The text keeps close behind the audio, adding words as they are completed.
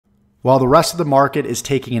While the rest of the market is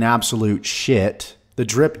taking an absolute shit, the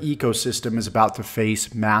drip ecosystem is about to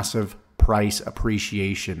face massive price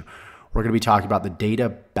appreciation. We're going to be talking about the data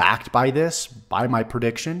backed by this, by my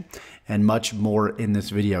prediction, and much more in this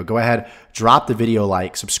video. Go ahead, drop the video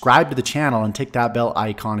like, subscribe to the channel, and tick that bell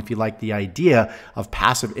icon if you like the idea of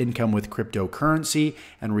passive income with cryptocurrency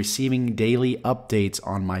and receiving daily updates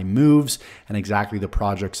on my moves and exactly the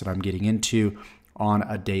projects that I'm getting into on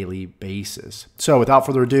a daily basis. So without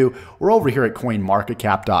further ado, we're over here at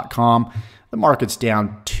coinmarketcap.com. The market's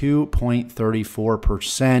down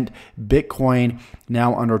 2.34%. Bitcoin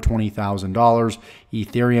now under $20,000.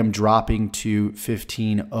 Ethereum dropping to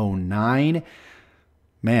 1509.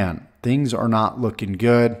 Man, things are not looking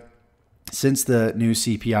good since the new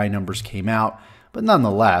CPI numbers came out. But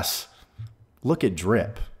nonetheless, look at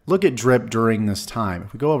drip. Look at drip during this time.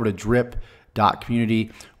 If we go over to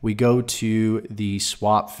drip.community, we go to the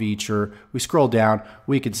swap feature, we scroll down,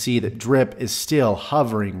 we can see that drip is still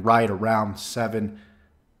hovering right around $7.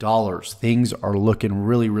 Things are looking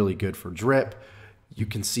really, really good for drip. You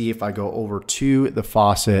can see if I go over to the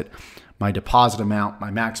faucet, my deposit amount, my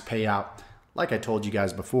max payout, like I told you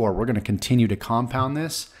guys before, we're going to continue to compound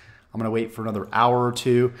this. I'm going to wait for another hour or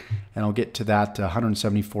two, and I'll get to that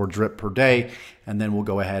 174 drip per day, and then we'll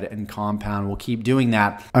go ahead and compound. We'll keep doing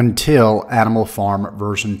that until Animal Farm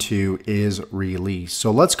version 2 is released.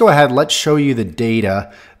 So let's go ahead. Let's show you the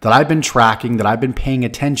data that I've been tracking, that I've been paying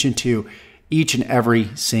attention to each and every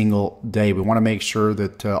single day. We want to make sure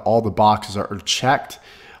that all the boxes are checked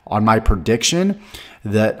on my prediction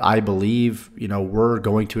that I believe, we're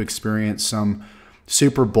going to experience some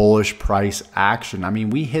super bullish price action. I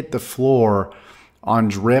mean, we hit the floor on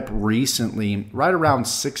drip recently right around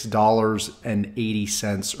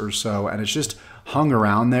 $6.80 or so, and it's just hung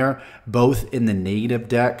around there, both in the negative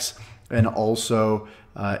decks and also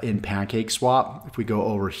in PancakeSwap. If we go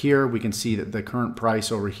over here, we can see that the current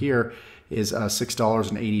price over here is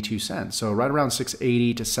 $6.82. So right around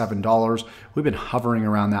 $6.80 to $7. We've been hovering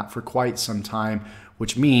around that for quite some time,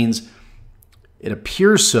 which means it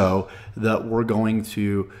appears so that we're going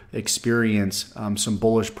to experience some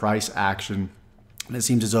bullish price action. And it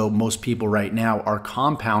seems as though most people right now are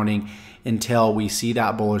compounding until we see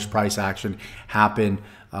that bullish price action happen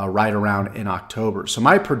right around in October. So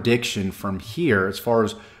my prediction from here, as far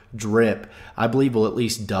as drip, I believe will at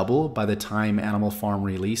least double by the time Animal Farm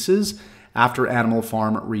releases. After Animal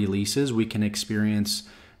Farm releases, we can experience,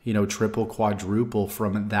 triple, quadruple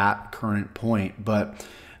from that current point. But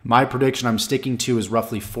my prediction I'm sticking to is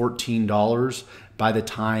roughly $14 by the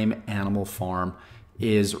time Animal Farm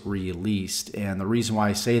is released. And the reason why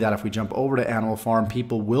I say that, if we jump over to Animal Farm,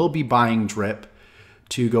 people will be buying drip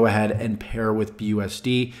to go ahead and pair with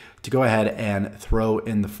BUSD to go ahead and throw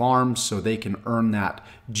in the farms so they can earn that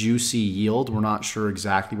juicy yield. We're not sure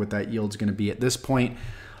exactly what that yield is going to be at this point.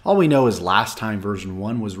 All we know is last time version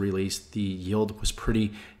 1 was released, the yield was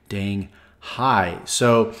pretty dang high.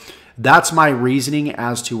 So that's my reasoning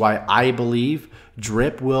as to why I believe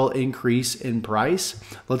drip will increase in price.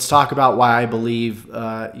 Let's talk about why I believe,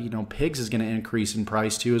 pigs is going to increase in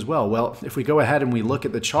price too as well. Well, if we go ahead and we look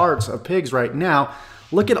at the charts of pigs right now,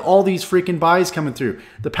 look at all these freaking buys coming through.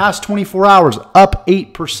 The past 24 hours, up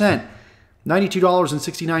 8%,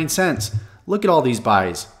 $92.69. Look at all these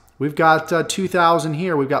buys. We've got 2,000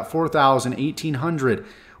 here. We've got 4,000, 1,800.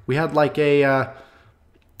 We had like a...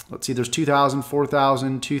 let's see, there's 2,000,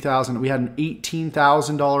 4,000, 2,000. We had an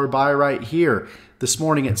 $18,000 buy right here this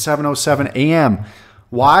morning at 7:07 a.m.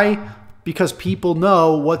 Why? Because people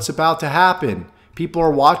know what's about to happen. People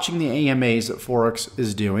are watching the AMAs that forex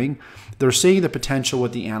is doing. They're seeing the potential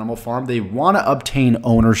with the Animal Farm. They want to obtain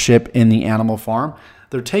ownership in the Animal Farm.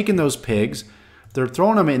 They're taking those pigs. They're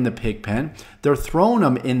throwing them in the pig pen. They're throwing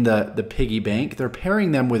them in the piggy bank. They're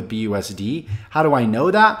pairing them with BUSD. How do I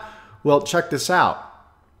know that? Well, check this out.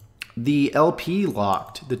 The LP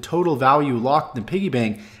locked, the total value locked in the piggy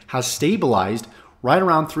bank has stabilized right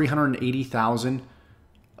around 380,000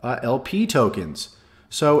 LP tokens.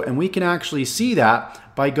 So, and we can actually see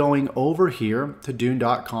that by going over here to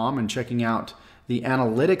Dune.com and checking out the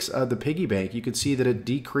analytics of the piggy bank. You can see that it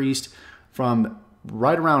decreased from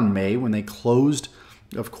right around May when they closed,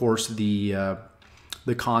 of course, the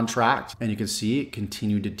contract. And you can see it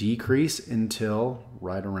continued to decrease until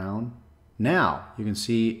right around now. You can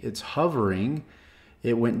see it's hovering.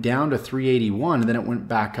 It went down to 381 and then it went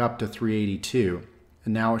back up to 382.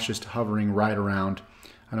 And now it's just hovering right around,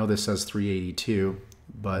 I know this says 382,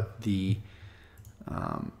 but the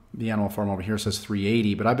Animal Farm over here says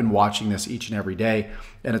 380, but I've been watching this each and every day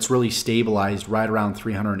and it's really stabilized right around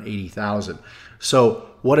 380,000. So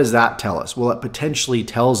what does that tell us? Well, it potentially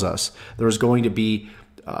tells us there's going to be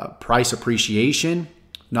price appreciation,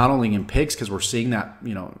 not only in pigs, because we're seeing that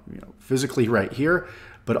physically right here,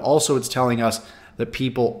 but also it's telling us that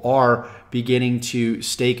people are beginning to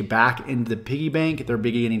stake back into the piggy bank. They're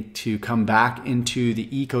beginning to come back into the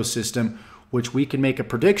ecosystem, which we can make a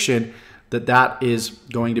prediction that that is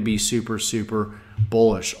going to be super, super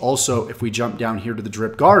bullish. Also, if we jump down here to the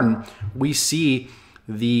drip garden, we see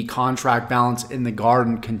the contract balance in the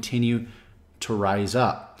garden continue to rise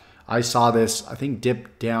up. I saw this, I think,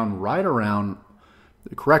 dip down right around,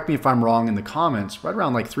 correct me if I'm wrong in the comments, right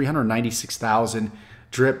around like 396,000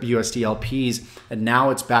 drip USD LPs, and now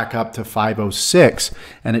it's back up to 506,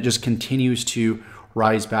 and it just continues to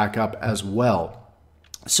rise back up as well.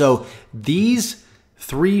 So these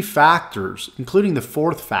three factors, including the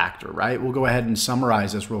fourth factor, right? We'll go ahead and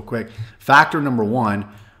summarize this real quick. Factor number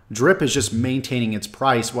one, drip is just maintaining its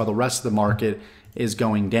price while the rest of the market is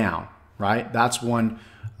going down, right? That's one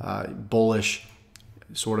bullish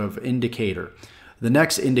sort of indicator. The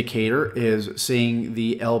next indicator is seeing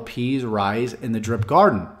the LPs rise in the drip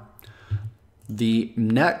garden. The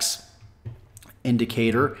next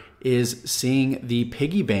indicator is seeing the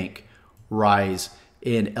piggy bank rise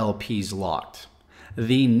in LPs locked.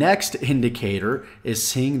 The next indicator is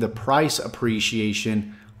seeing the price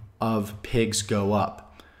appreciation of pigs go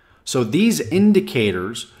up. So these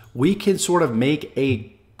indicators, we can sort of make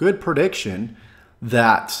a good prediction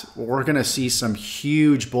that we're going to see some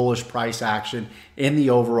huge bullish price action in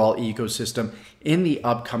the overall ecosystem in the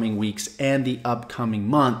upcoming weeks and the upcoming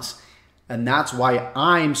months. And that's why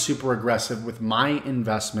I'm super aggressive with my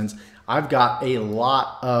investments. I've got a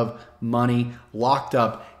lot of money locked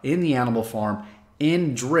up in the animal farm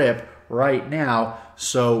in drip right now,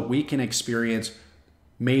 so we can experience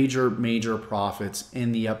major profits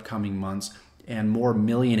in the upcoming months, and more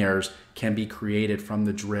millionaires can be created from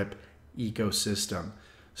the drip ecosystem.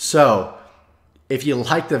 So if you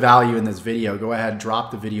like the value in this video, go ahead,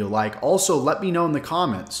 drop the video like. Also, let me know in the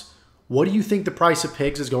comments, what do you think the price of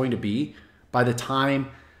pigs is going to be by the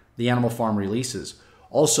time the animal farm releases?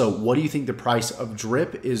 Also, what do you think the price of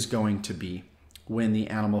drip is going to be when the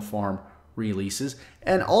animal farm releases?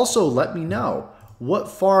 And also let me know,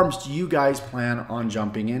 what farms do you guys plan on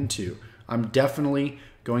jumping into? I'm definitely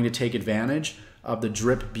going to take advantage of the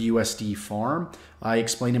drip BUSD farm. I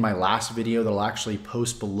explained in my last video that I'll actually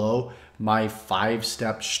post below my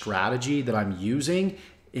 5-step strategy that I'm using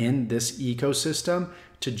in this ecosystem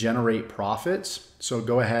to generate profits. So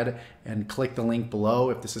go ahead and click the link below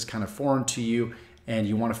if this is kind of foreign to you and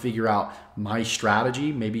you want to figure out my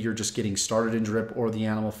strategy. Maybe you're just getting started in drip or the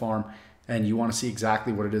animal farm and you want to see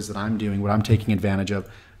exactly what it is that I'm doing, what I'm taking advantage of.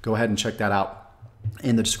 Go ahead and check that out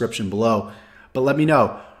in the description below. But let me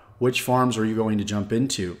know, which farms are you going to jump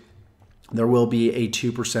into? There will be a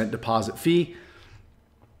 2% deposit fee,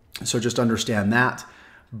 so just understand that.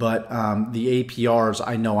 But the APRs,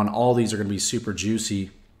 I know on all these are going to be super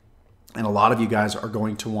juicy, and a lot of you guys are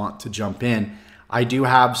going to want to jump in. I do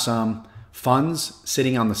have some funds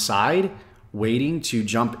sitting on the side waiting to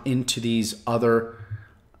jump into these other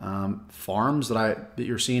farms that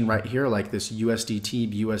you're seeing right here, like this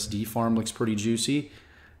USDT BUSD farm looks pretty juicy.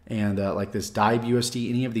 And like this DAI BUSD,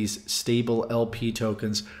 any of these stable LP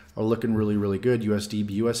tokens are looking really good, USD,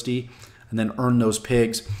 BUSD, and then earn those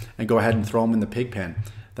pigs and go ahead and throw them in the pig pen.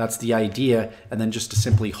 That's the idea. And then just to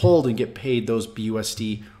simply hold and get paid those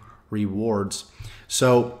BUSD rewards.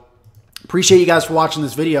 So appreciate you guys for watching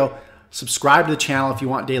this video. Subscribe to the channel if you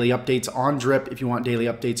want daily updates on drip, if you want daily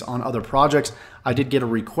updates on other projects. I did get a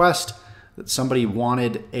request that somebody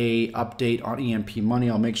wanted a update on EMP money.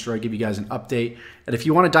 I'll make sure I give you guys an update. And if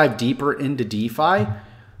you want to dive deeper into DeFi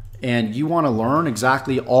and you want to learn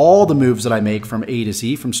exactly all the moves that I make from A to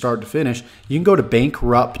Z, from start to finish, you can go to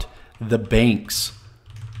Bankrupt the Banks.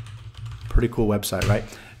 Pretty cool website, right?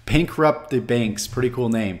 Bankrupt the Banks, pretty cool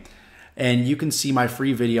name. And you can see my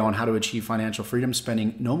free video on how to achieve financial freedom,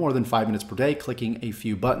 spending no more than 5 minutes per day, clicking a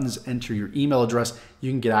few buttons, enter your email address.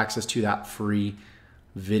 You can get access to that free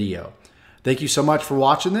video. Thank you so much for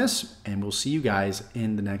watching this, and we'll see you guys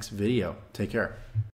in the next video. Take care.